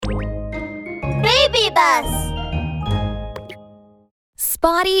Bus.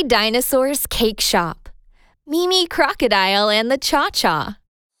 Spotty Dinosaur's Cake Shop. Mimi Crocodile and the Cha-Cha.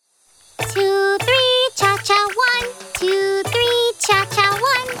 2, 3, cha-cha, 1, 2, 3, cha-cha,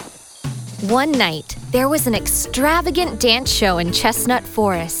 1. One night, there was an extravagant dance show in Chestnut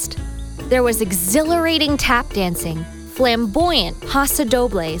Forest. There was exhilarating tap dancing, flamboyant paso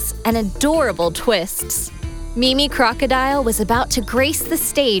dobles, and adorable twists. Mimi Crocodile was about to grace the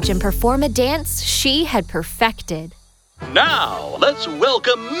stage and perform a dance she had perfected. Now, let's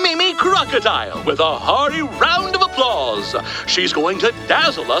welcome Mimi Crocodile with a hearty round of applause. She's going to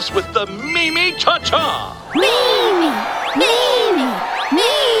dazzle us with the Mimi Cha-Cha. Mimi! Mimi!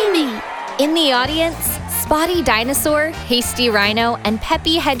 Mimi! In the audience, Spotty Dinosaur, Hasty Rhino, and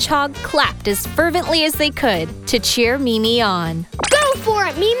Peppy Hedgehog clapped as fervently as they could to cheer Mimi on. Go for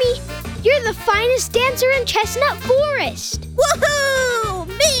it, Mimi! You're the finest dancer in Chestnut Forest! Woohoo!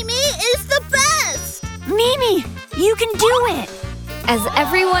 Mimi is the best! Mimi, you can do it! As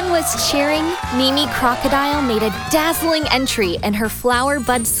everyone was cheering, Mimi Crocodile made a dazzling entry in her flower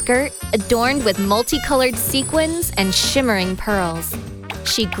bud skirt adorned with multicolored sequins and shimmering pearls.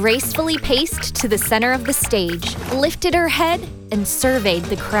 She gracefully paced to the center of the stage, lifted her head, and surveyed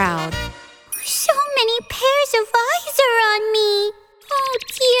the crowd. So many pairs of eyes are on me. Oh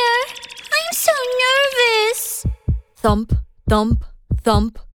dear, I'm so nervous. Thump, thump,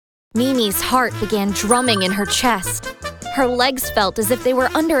 thump. Mimi's heart began drumming in her chest. Her legs felt as if they were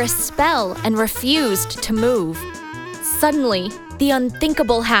under a spell and refused to move. Suddenly, the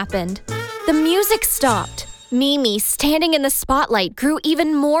unthinkable happened. The music stopped. Mimi, standing in the spotlight, grew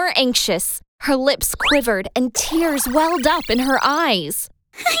even more anxious. Her lips quivered and tears welled up in her eyes.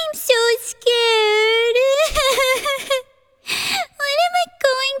 I'm so scared. What am I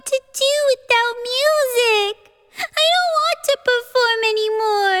going to do without music? I don't want to perform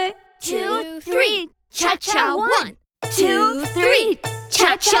anymore. 2, 3, cha-cha, 1. 2, 3,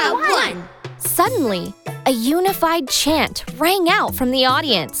 cha-cha, 1. Suddenly, a unified chant rang out from the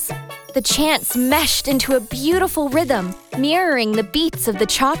audience. The chants meshed into a beautiful rhythm, mirroring the beats of the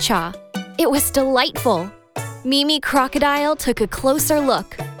cha-cha. It was delightful. Mimi Crocodile took a closer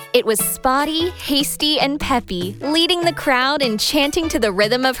look. It was Spotty, Hasty, and Peppy leading the crowd and chanting to the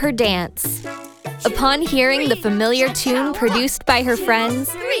rhythm of her dance. Upon hearing the familiar tune produced by her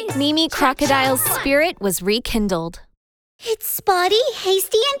friends, Mimi Crocodile's spirit was rekindled. It's Spotty,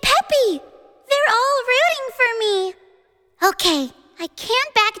 Hasty, and Peppy. They're all rooting for me. Okay, I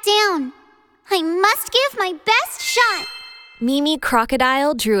can't back down. I must give my best shot. Mimi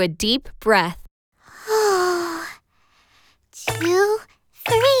Crocodile drew a deep breath. 2,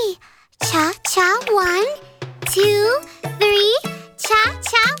 3, cha-cha, 1. 2, 3,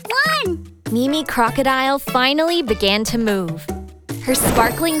 cha-cha, 1. Mimi Crocodile finally began to move. Her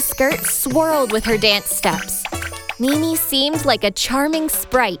sparkling skirt swirled with her dance steps. Mimi seemed like a charming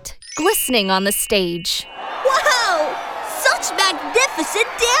sprite, glistening on the stage. Wow! Such magnificent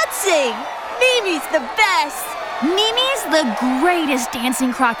dancing! Mimi's the best! Mimi's the greatest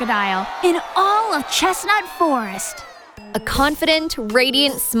dancing crocodile in all of Chestnut Forest. A confident,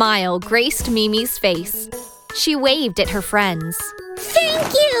 radiant smile graced Mimi's face. She waved at her friends.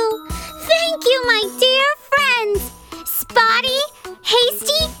 Thank you! Thank you, my dear friends! Spotty,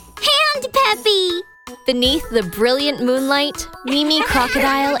 Hasty, and Peppy! Beneath the brilliant moonlight, Mimi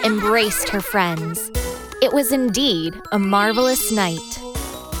Crocodile embraced her friends. It was indeed a marvelous night.